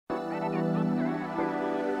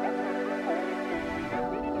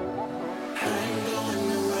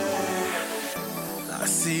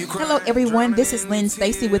Hello, everyone. This is Lynn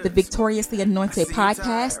Stacy with the Victoriously Anointed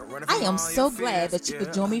podcast. I am so glad that you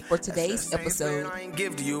could join me for today's episode.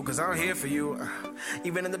 Get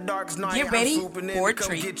ready for a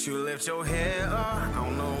treat.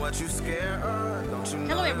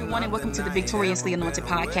 Hello, everyone, and welcome to the Victoriously Anointed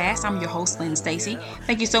podcast. I'm your host, Lynn Stacy.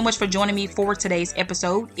 Thank you so much for joining me for today's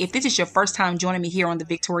episode. If this is your first time joining me here on the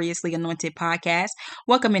Victoriously Anointed podcast,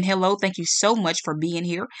 welcome and hello. Thank you so much for being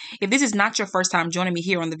here. If this is not your first time joining me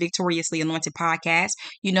here on the Victoriously Anointed podcast,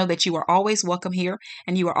 you know that you are always welcome here,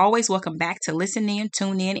 and you are always welcome back to listen in,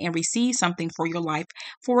 tune in, and receive something for your life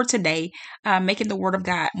for today, making the Word of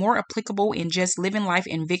God more applicable in just living life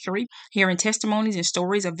in victory, hearing testimonies and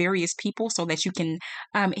stories of various people so that you can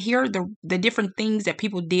hear the different things that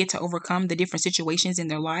people did to overcome the different situations in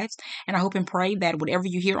their lives. And I hope and pray that whatever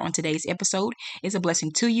you hear on today's episode is a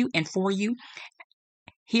blessing to you and for you.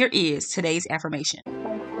 Here is today's affirmation.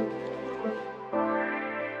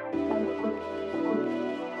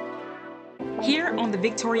 Here on the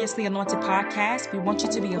Victoriously Anointed podcast, we want you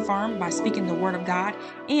to be affirmed by speaking the Word of God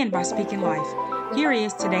and by speaking life. Here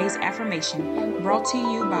is today's affirmation, brought to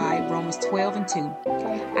you by Romans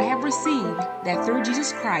 12:2. I have received that through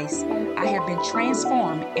Jesus Christ, I have been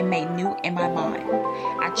transformed and made new in my mind.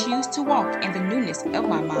 I choose to walk in the newness of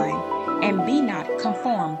my mind and be not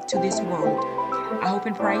conformed to this world. I hope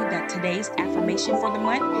and pray that today's affirmation for the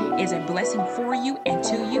month is a blessing for you and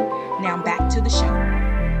to you. Now back to the show.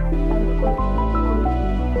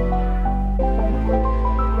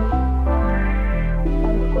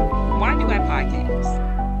 Why do I podcast?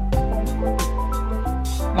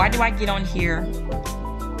 Why do I get on here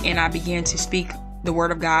and I begin to speak the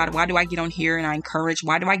Word of God? Why do I get on here and I encourage?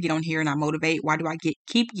 Why do I get on here and I motivate? Why do I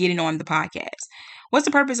keep getting on the podcast? What's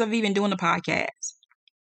the purpose of even doing the podcast?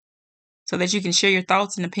 So that you can share your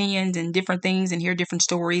thoughts and opinions and different things and hear different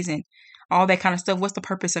stories and all that kind of stuff. What's the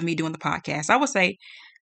purpose of me doing the podcast? I would say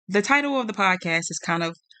the title of the podcast is kind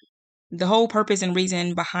of the whole purpose and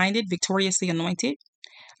reason behind it, Victoriously Anointed.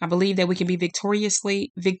 I believe that we can be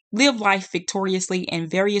live life victoriously in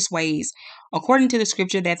various ways, according to the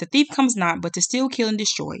scripture that the thief comes not, but to steal, kill, and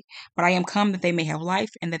destroy. But I am come that they may have life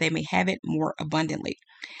and that they may have it more abundantly.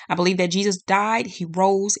 I believe that Jesus died, he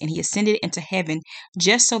rose, and he ascended into heaven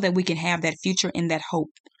just so that we can have that future and that hope.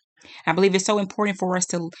 I believe it's so important for us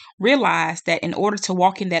to realize that in order to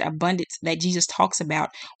walk in that abundance that Jesus talks about,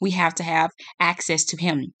 we have to have access to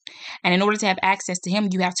him. And in order to have access to him,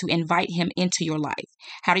 you have to invite him into your life.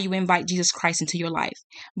 How do you invite Jesus Christ into your life?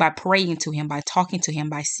 By praying to him, by talking to him,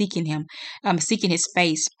 by seeking him, seeking his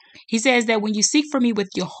face. He says that when you seek for me with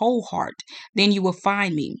your whole heart, then you will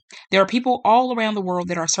find me. There are people all around the world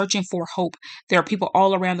that are searching for hope. There are people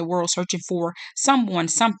all around the world searching for someone,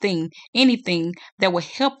 something, anything that will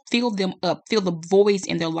help fill them up, fill the voids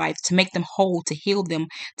in their life, to make them whole, to heal them,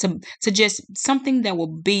 to just something that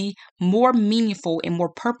will be more meaningful and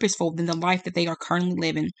more purposeful than the life that they are currently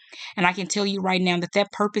living. And I can tell you right now that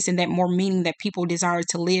that purpose and that more meaning that people desire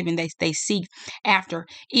to live and they seek after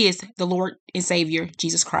is the Lord and Savior,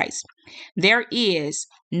 Jesus Christ. There is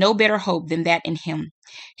no better hope than that in him.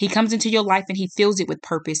 He comes into your life and he fills it with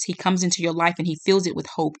purpose. He comes into your life and he fills it with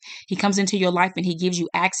hope. He comes into your life and he gives you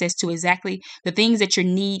access to exactly the things that you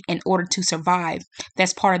need in order to survive.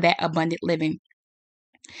 That's part of that abundant living.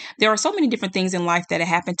 There are so many different things in life that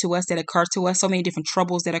happen to us, that occur to us, so many different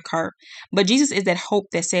troubles that occur. But Jesus is that hope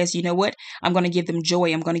that says, you know what? I'm going to give them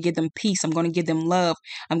joy. I'm going to give them peace. I'm going to give them love.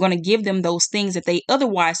 I'm going to give them those things that they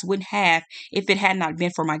otherwise wouldn't have if it had not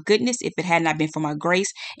been for my goodness, if it had not been for my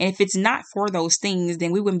grace. And if it's not for those things,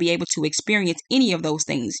 then we wouldn't be able to experience any of those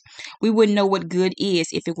things. We wouldn't know what good is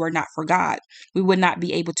if it were not for God. We would not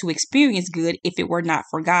be able to experience good if it were not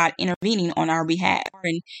for God intervening on our behalf.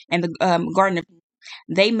 And the Garden of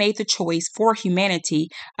They made the choice for humanity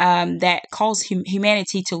that caused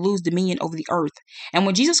humanity to lose dominion over the earth. And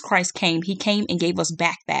when Jesus Christ came, he came and gave us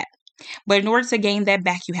back that. But in order to gain that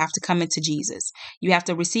back, you have to come into Jesus. You have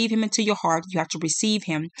to receive him into your heart. You have to receive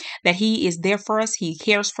him, that he is there for us. He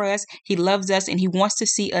cares for us. He loves us, and he wants to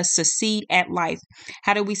see us succeed at life.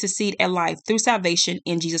 How do we succeed at life? Through salvation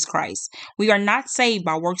in Jesus Christ. We are not saved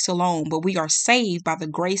by works alone, but we are saved by the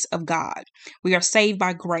grace of God. We are saved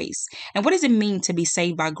by grace. And what does it mean to be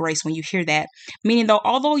saved by grace when you hear that? Meaning, though,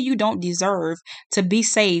 although you don't deserve to be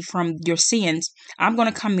saved from your sins, I'm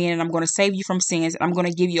going to come in and I'm going to save you from sins. And I'm going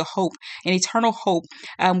to give you a hope, an eternal hope,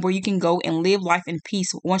 where you can go and live life in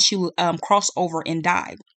peace once you cross over and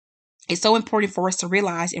die. It's so important for us to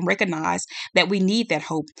realize and recognize that we need that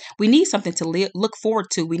hope. We need something to look forward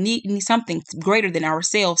to. We need something greater than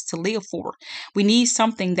ourselves to live for. We need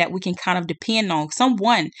something that we can kind of depend on,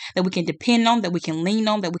 someone that we can depend on, that we can lean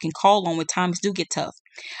on, that we can call on when times do get tough.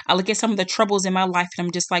 I look at some of the troubles in my life and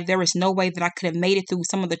I'm just like, there is no way that I could have made it through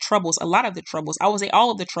some of the troubles, a lot of the troubles, I would say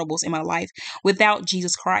all of the troubles in my life without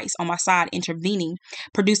Jesus Christ on my side intervening,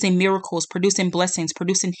 producing miracles, producing blessings,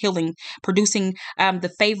 producing healing, producing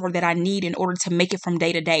the favor that I need in order to make it from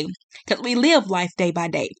day to day. Because we live life day by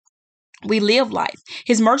day. We live life.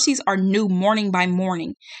 His mercies are new morning by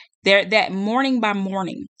morning. That morning by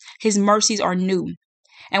morning, his mercies are new.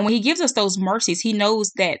 And when he gives us those mercies, he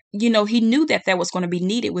knows that, he knew that that was going to be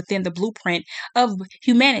needed within the blueprint of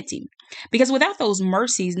humanity. Because without those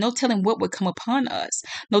mercies, no telling what would come upon us,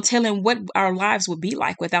 no telling what our lives would be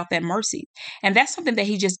like without that mercy. And that's something that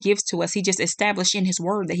he just gives to us. He just established in his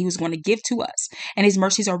word that he was going to give to us. And his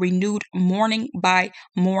mercies are renewed morning by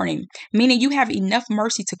morning, meaning you have enough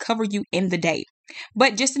mercy to cover you in the day.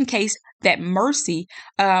 But just in case that mercy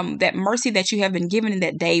that you have been given in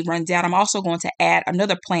that day runs out, I'm also going to add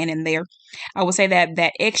another plan in there. I would say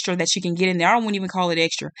that extra that you can get in there, I wouldn't even call it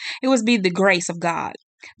extra. It would be the grace of God.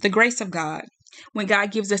 The grace of God. When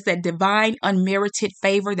God gives us that divine unmerited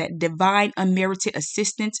favor, that divine unmerited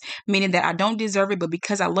assistance, meaning that I don't deserve it, but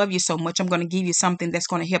because I love you so much, I'm going to give you something that's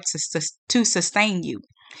going to help to sustain you.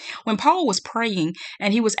 When Paul was praying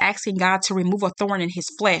and he was asking God to remove a thorn in his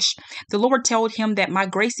flesh, the Lord told him that my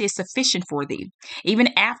grace is sufficient for thee. Even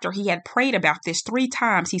after he had prayed about this 3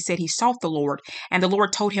 times, he said he sought the Lord, and the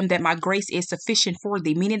Lord told him that my grace is sufficient for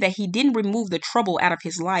thee, meaning that he didn't remove the trouble out of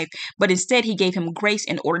his life, but instead he gave him grace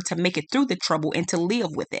in order to make it through the trouble and to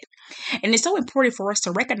live with it. And it's so important for us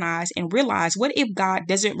to recognize and realize, what if God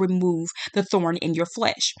doesn't remove the thorn in your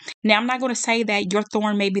flesh? Now, I'm not going to say that your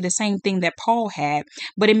thorn may be the same thing that Paul had,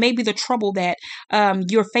 but it may be the trouble that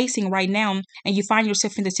you're facing right now, and you find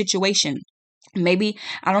yourself in the situation. Maybe,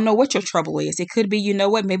 I don't know what your trouble is. It could be,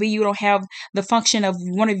 maybe you don't have the function of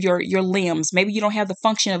one of your limbs. Maybe you don't have the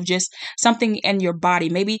function of just something in your body.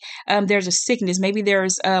 Maybe there's a sickness. Maybe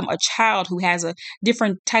there's a child who has a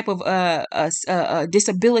different type of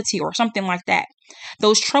disability or something like that.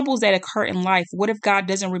 Those troubles that occur in life, what if God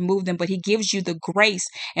doesn't remove them, but he gives you the grace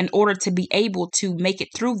in order to be able to make it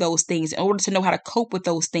through those things, in order to know how to cope with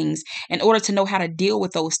those things, in order to know how to deal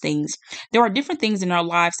with those things? There are different things in our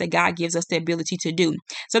lives that God gives us the ability to do.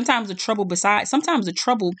 Sometimes the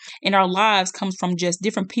trouble in our lives comes from just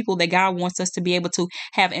different people that God wants us to be able to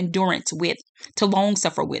have endurance with, to long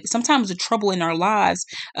suffer with. Sometimes the trouble in our lives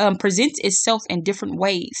presents itself in different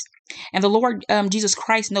ways. And the Lord Jesus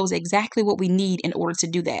Christ knows exactly what we need in order to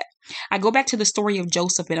do that. I go back to the story of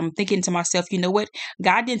Joseph, and I'm thinking to myself, you know what?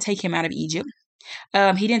 God didn't take him out of Egypt.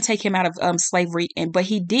 He didn't take him out of slavery, but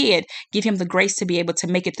he did give him the grace to be able to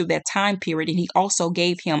make it through that time period. And he also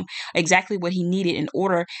gave him exactly what he needed in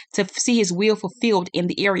order to see his will fulfilled in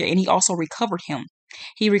the area. And he also recovered him.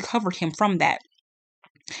 He recovered him from that.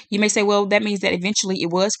 You may say, well, that means that eventually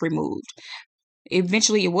it was removed.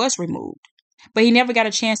 But he never got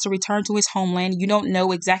a chance to return to his homeland. You don't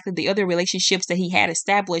know exactly the other relationships that he had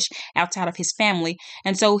established outside of his family.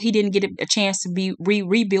 And so he didn't get a chance to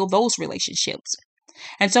rebuild those relationships.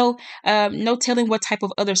 And so no telling what type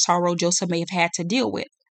of other sorrow Joseph may have had to deal with.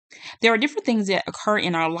 There are different things that occur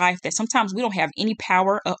in our life that sometimes we don't have any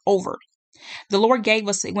power over. The Lord gave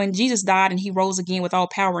us, when Jesus died and he rose again with all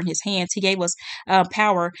power in his hands, he gave us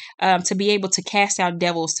power to be able to cast out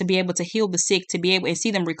devils, to be able to heal the sick, to be able to see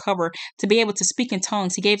them recover, to be able to speak in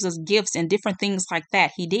tongues. He gave us gifts and different things like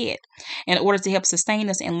that. He did, in order to help sustain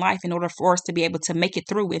us in life, in order for us to be able to make it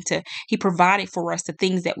through, and he provided for us the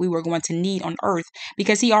things that we were going to need on earth,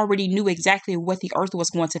 because he already knew exactly what the earth was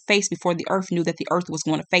going to face before the earth knew that the earth was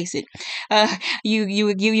going to face it.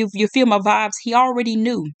 You feel my vibes? He already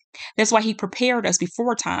knew. That's why he prepared us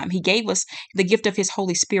before time. He gave us the gift of his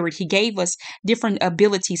Holy Spirit. He gave us different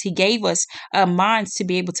abilities. He gave us minds to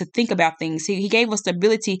be able to think about things. He gave us the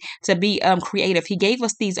ability to be creative. He gave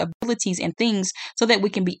us these abilities and things so that we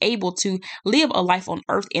can be able to live a life on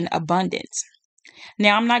earth in abundance.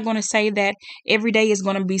 Now, I'm not going to say that every day is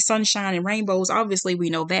going to be sunshine and rainbows. Obviously, we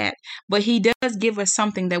know that. But he does give us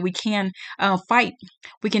something that we can fight.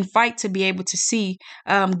 We can fight to be able to see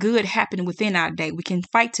good happen within our day. We can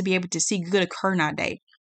fight to be able to see good occur in our day.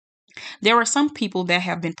 There are some people that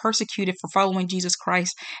have been persecuted for following Jesus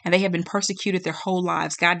Christ, and they have been persecuted their whole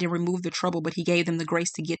lives. God didn't remove the trouble, but he gave them the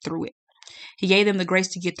grace to get through it. He gave them the grace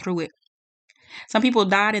to get through it. Some people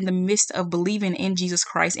died in the midst of believing in Jesus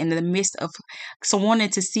Christ, in the midst of wanting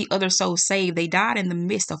to see other souls saved. They died in the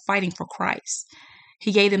midst of fighting for Christ.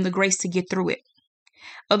 He gave them the grace to get through it.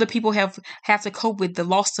 Other people have to cope with the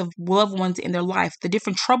loss of loved ones in their life, the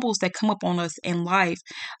different troubles that come up on us in life.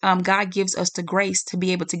 God gives us the grace to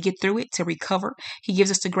be able to get through it, to recover. He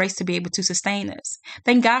gives us the grace to be able to sustain us.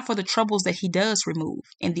 Thank God for the troubles that he does remove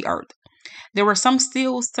in the earth. There were some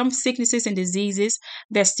sicknesses and diseases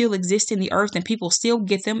that still exist in the earth and people still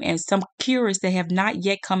get them, and some cures that have not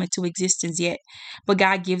yet come into existence yet. But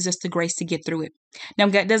God gives us the grace to get through it. Now,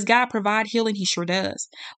 does God provide healing? He sure does.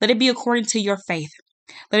 Let it be according to your faith.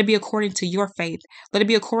 Let it be according to your faith. Let it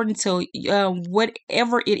be according to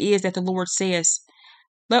whatever it is that the Lord says.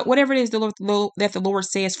 Whatever it is that the Lord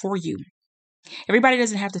says for you. Everybody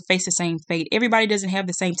doesn't have to face the same fate. Everybody doesn't have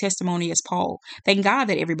the same testimony as Paul. Thank God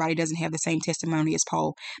that everybody doesn't have the same testimony as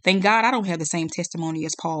Paul. Thank God I don't have the same testimony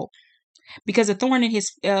as Paul. Because the thorn in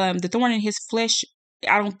his flesh,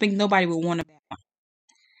 I don't think nobody would want to.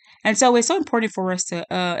 And so it's so important for us to,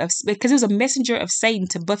 because it was a messenger of Satan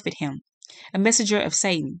to buffet him, a messenger of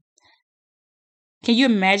Satan. Can you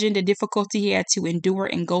imagine the difficulty he had to endure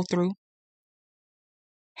and go through?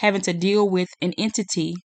 Having to deal with an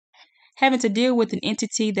entity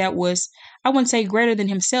that was, I wouldn't say greater than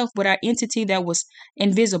himself, but an entity that was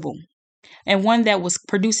invisible and one that was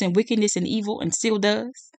producing wickedness and evil and still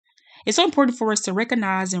does. It's so important for us to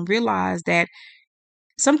recognize and realize that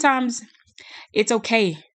sometimes it's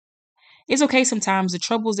okay. It's okay sometimes the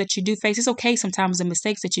troubles that you do face. It's okay sometimes the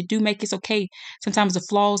mistakes that you do make. It's okay sometimes the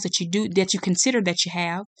flaws that you consider that you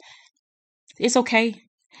have. It's okay.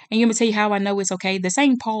 And let me tell you how I know it's okay. The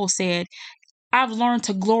same Paul said, I've learned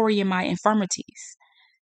to glory in my infirmities.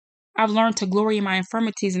 I've learned to glory in my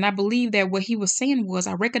infirmities. And I believe that what he was saying was,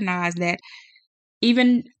 I recognize that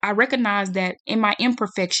in my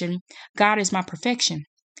imperfection, God is my perfection.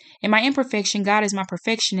 In my imperfection, God is my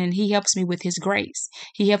perfection, and he helps me with his grace.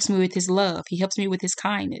 He helps me with his love. He helps me with his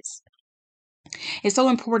kindness. It's so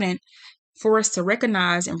important for us to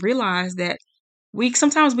recognize and realize that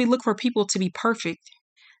sometimes we look for people to be perfect.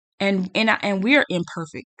 And we're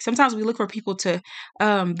imperfect. Sometimes we look for people to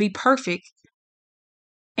be perfect,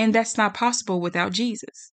 and that's not possible without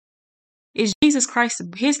Jesus. It's Jesus Christ,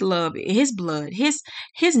 his love, his blood, his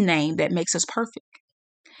name that makes us perfect.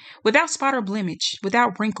 Without spot or blemish,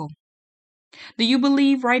 without wrinkle. Do you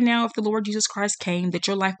believe right now, if the Lord Jesus Christ came, that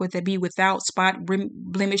your life would be without spot,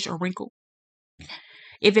 blemish, or wrinkle?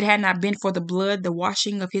 If it had not been for the blood, the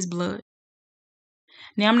washing of his blood?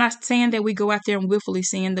 Now, I'm not saying that we go out there and willfully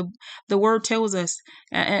sin. The word tells us,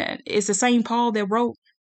 it's the same Paul that wrote,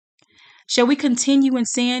 shall we continue in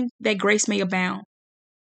sin that grace may abound?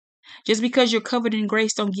 Just because you're covered in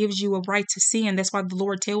grace don't give you a right to sin. That's why the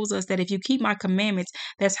Lord tells us that if you keep my commandments,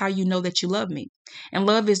 that's how you know that you love me. And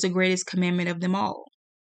love is the greatest commandment of them all.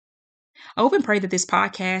 I hope and pray that this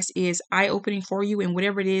podcast is eye-opening for you, and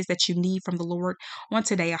whatever it is that you need from the Lord on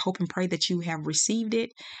today, I hope and pray that you have received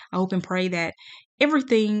it. I hope and pray that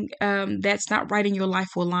everything that's not right in your life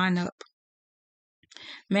will line up.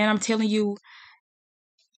 Man, I'm telling you,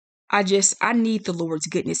 I need the Lord's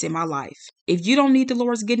goodness in my life. If you don't need the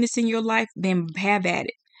Lord's goodness in your life, then have at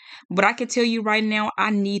it. But I can tell you right now,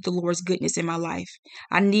 I need the Lord's goodness in my life.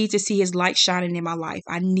 I need to see his light shining in my life.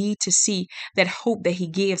 I need to see that hope that he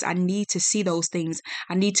gives. I need to see those things.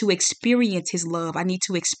 I need to experience his love. I need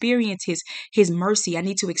to experience his mercy. I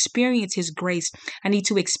need to experience his grace. I need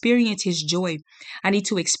to experience his joy. I need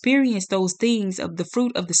to experience those things of the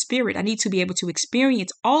fruit of the Spirit. I need to be able to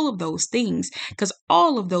experience all of those things, because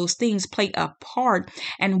all of those things play a part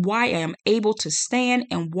in why I am able to stand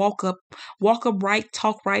and walk upright,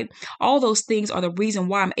 talk right. All those things are the reason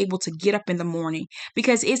why I'm able to get up in the morning,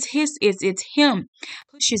 because it's him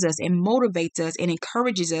pushes us and motivates us and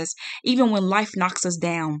encourages us even when life knocks us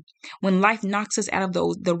down, when life knocks us out of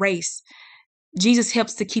the race. Jesus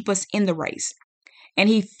helps to keep us in the race, and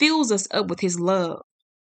he fills us up with his love.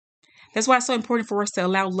 That's why it's so important for us to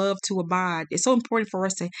allow love to abide. It's so important for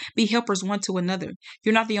us to be helpers one to another.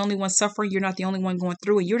 You're not the only one suffering. You're not the only one going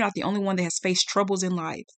through it. You're not the only one that has faced troubles in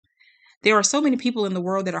life. There are so many people in the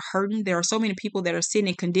world that are hurting. There are so many people that are sitting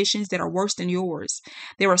in conditions that are worse than yours.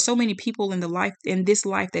 There are so many people in this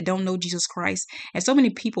life that don't know Jesus Christ, and so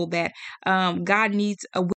many people that God needs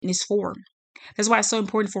a witness for. That's why it's so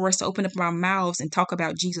important for us to open up our mouths and talk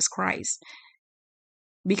about Jesus Christ,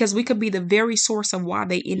 because we could be the very source of why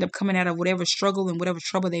they end up coming out of whatever struggle and whatever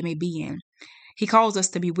trouble they may be in. He calls us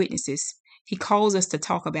to be witnesses. He calls us to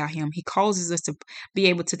talk about him. He causes us to be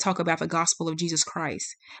able to talk about the gospel of Jesus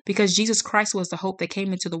Christ, because Jesus Christ was the hope that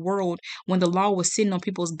came into the world when the law was sitting on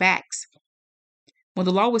people's backs. When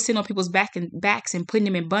the law was sitting on people's backs and putting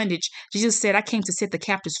them in bondage, Jesus said, I came to set the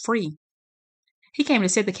captives free. He came to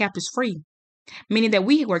set the captives free, meaning that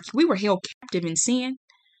we were held captive in sin.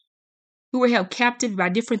 We were held captive by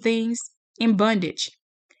different things in bondage.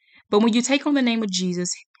 But when you take on the name of Jesus,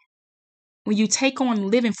 when you take on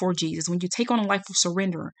living for Jesus, when you take on a life of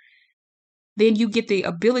surrender, then you get the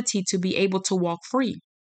ability to be able to walk free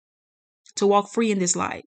in this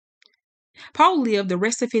life. Paul lived the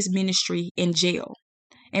rest of his ministry in jail,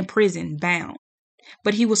 in prison, bound,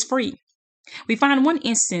 but he was free. We find one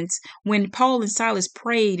instance when Paul and Silas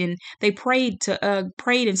prayed, and they prayed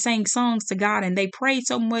and sang songs to God, and they prayed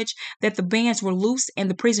so much that the bands were loose and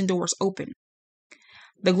the prison doors open.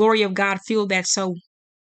 The glory of God filled that so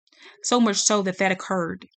much so that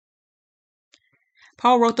occurred.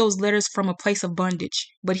 Paul wrote those letters from a place of bondage,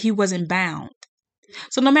 but he wasn't bound.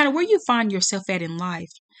 So no matter where you find yourself at in life,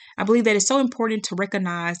 I believe that it's so important to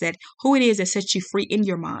recognize that who it is that sets you free in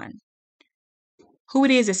your mind, who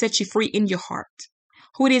it is that sets you free in your heart,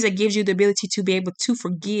 who it is that gives you the ability to be able to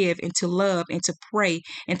forgive and to love and to pray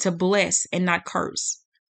and to bless and not curse.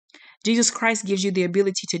 Jesus Christ gives you the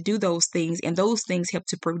ability to do those things, and those things help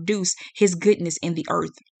to produce his goodness in the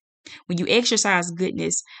earth. When you exercise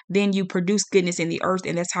goodness, then you produce goodness in the earth,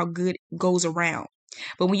 and that's how good goes around.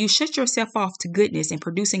 But when you shut yourself off to goodness and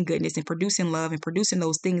producing love and producing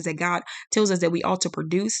those things that God tells us that we ought to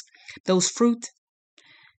produce, those fruit,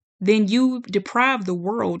 then you deprive the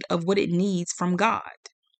world of what it needs from God.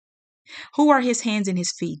 Who are his hands and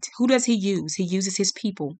his feet? Who does he use? He uses his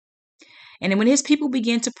people. And when his people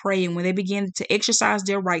begin to pray, and when they begin to exercise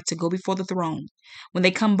their right to go before the throne, when they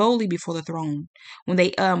come boldly before the throne, when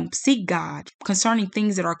they seek God concerning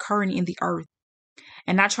things that are occurring in the earth,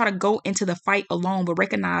 and not try to go into the fight alone, but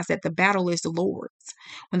recognize that the battle is the Lord's.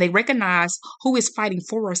 When they recognize who is fighting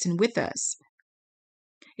for us and with us,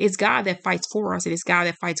 it's God that fights for us, and it's God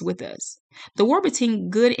that fights with us. The war between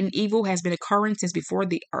good and evil has been occurring since before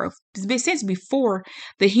the earth, since before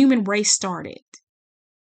the human race started.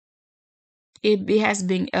 It has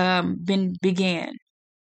been began.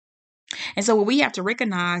 And so what we have to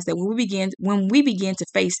recognize that when we begin to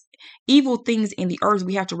face evil things in the earth,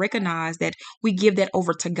 we have to recognize that we give that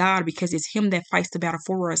over to God, because it's him that fights the battle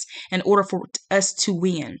for us in order for us to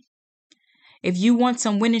win. If you want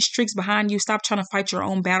some winning streaks behind you, stop trying to fight your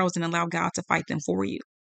own battles and allow God to fight them for you.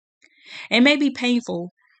 It may be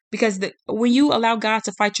painful, because when you allow God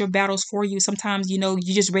to fight your battles for you, sometimes, you're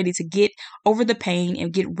just ready to get over the pain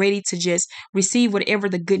and get ready to just receive whatever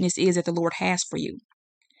the goodness is that the Lord has for you.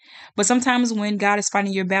 But sometimes when God is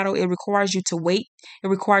fighting your battle, it requires you to wait. It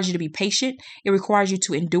requires you to be patient. It requires you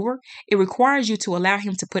to endure. It requires you to allow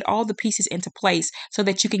him to put all the pieces into place so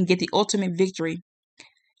that you can get the ultimate victory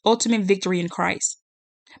in Christ.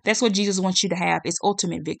 That's what Jesus wants you to have, is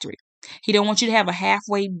ultimate victory. He don't want you to have a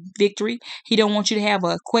halfway victory. He don't want you to have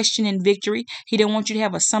a questioning victory. He don't want you to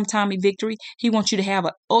have a sometimey victory. He wants you to have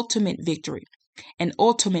an ultimate victory. An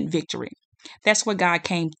ultimate victory. That's what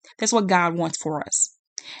God wants for us.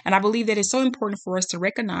 And I believe that it's so important for us to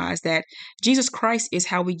recognize that Jesus Christ is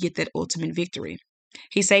how we get that ultimate victory.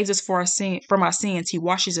 He saves us from our sins. He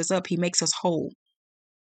washes us up. He makes us whole.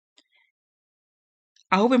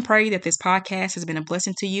 I hope and pray that this podcast has been a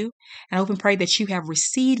blessing to you. And I hope and pray that you have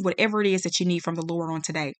received whatever it is that you need from the Lord on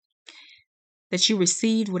today. That you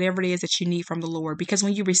received whatever it is that you need from the Lord. Because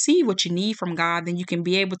when you receive what you need from God, then you can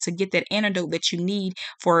be able to get that antidote that you need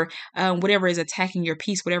for whatever is attacking your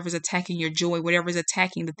peace, whatever is attacking your joy, whatever is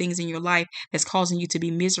attacking the things in your life that's causing you to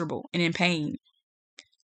be miserable and in pain.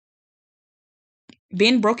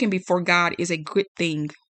 Being broken before God is a good thing.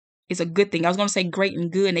 It's a good thing. I was going to say great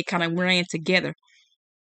and good, and they kind of ran together.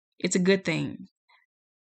 It's a good thing.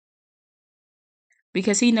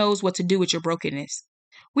 Because he knows what to do with your brokenness.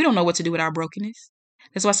 We don't know what to do with our brokenness.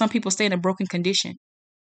 That's why some people stay in a broken condition.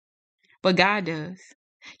 But God does.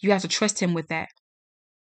 You have to trust him with that.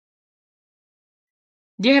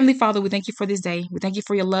 Dear Heavenly Father, we thank you for this day. We thank you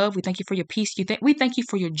for your love. We thank you for your peace. We thank you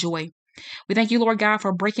for your joy. We thank you, Lord God,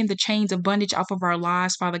 for breaking the chains of bondage off of our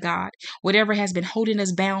lives, Father God. Whatever has been holding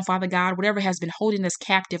us bound, Father God, whatever has been holding us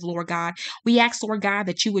captive, Lord God, we ask, Lord God,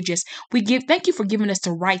 that you would thank you for giving us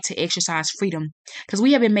the right to exercise freedom, because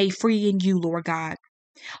we have been made free in you, Lord God.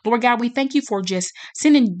 Lord God, we thank you for just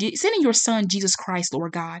sending your son, Jesus Christ,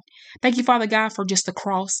 Lord God. Thank you, Father God, for just the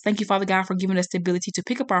cross. Thank you, Father God, for giving us the ability to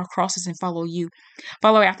pick up our crosses and follow you.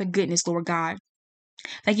 Follow after goodness, Lord God.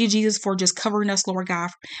 Thank you, Jesus, for just covering us, Lord God.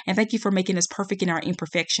 And thank you for making us perfect in our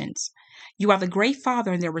imperfections. You are the great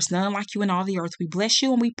Father, and there is none like you in all the earth. We bless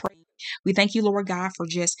you and we pray. We thank you, Lord God, for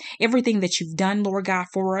just everything that you've done, Lord God,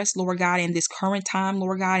 for us, Lord God, in this current time,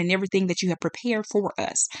 Lord God, and everything that you have prepared for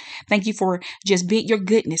us. Thank you for just being your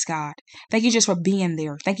goodness, God. Thank you just for being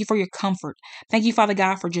there. Thank you for your comfort. Thank you, Father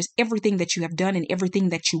God, for just everything that you have done and everything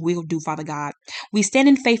that you will do, Father God. We stand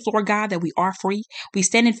in faith, Lord God, that we are free. We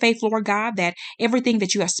stand in faith, Lord God, that everything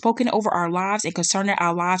that you have spoken over our lives and concerning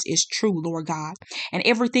our lives is true, Lord God. And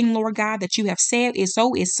everything, Lord God, that you have said is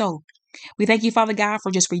so is so. We thank you, Father God,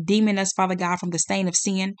 for just redeeming us, Father God, from the stain of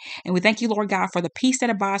sin. And we thank you, Lord God, for the peace that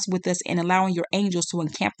abides with us and allowing your angels to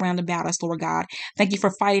encamp round about us, Lord God. Thank you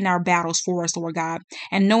for fighting our battles for us, Lord God,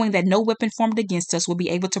 and knowing that no weapon formed against us will be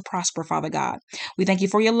able to prosper, Father God. We thank you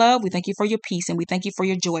for your love. We thank you for your peace, and we thank you for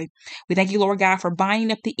your joy. We thank you, Lord God, for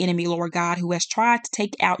binding up the enemy, Lord God, who has tried to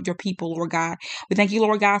take out your people, Lord God. We thank you,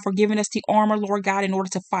 Lord God, for giving us the armor, Lord God, in order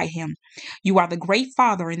to fight him. You are the great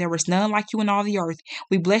Father, and there is none like you in all the earth.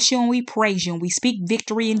 We bless you and we praise you, and we speak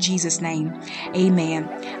victory in Jesus' name. Amen.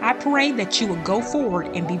 I pray that you will go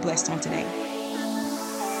forward and be blessed on today.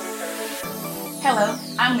 Hello,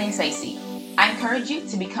 I'm Lynn Stacy. I encourage you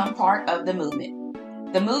to become part of the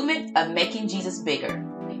movement of Making Jesus Bigger.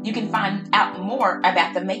 You can find out more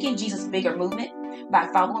about the Making Jesus Bigger movement by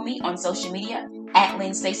following me on social media at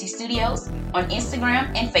Lynn Stacy Studios on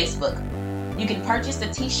Instagram and Facebook. You can purchase the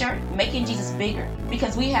t-shirt Making Jesus Bigger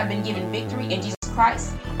because we have been given victory in Jesus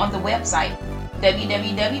Christ on the website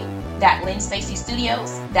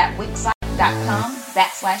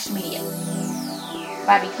www.lynnstacystudios.wixsite.com/media.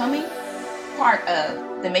 By becoming part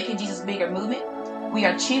of the Making Jesus Bigger movement, we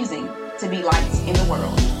are choosing to be lights in the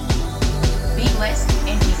world. Be blessed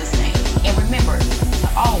in Jesus' name. And remember to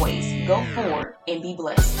always go forward and be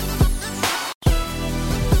blessed.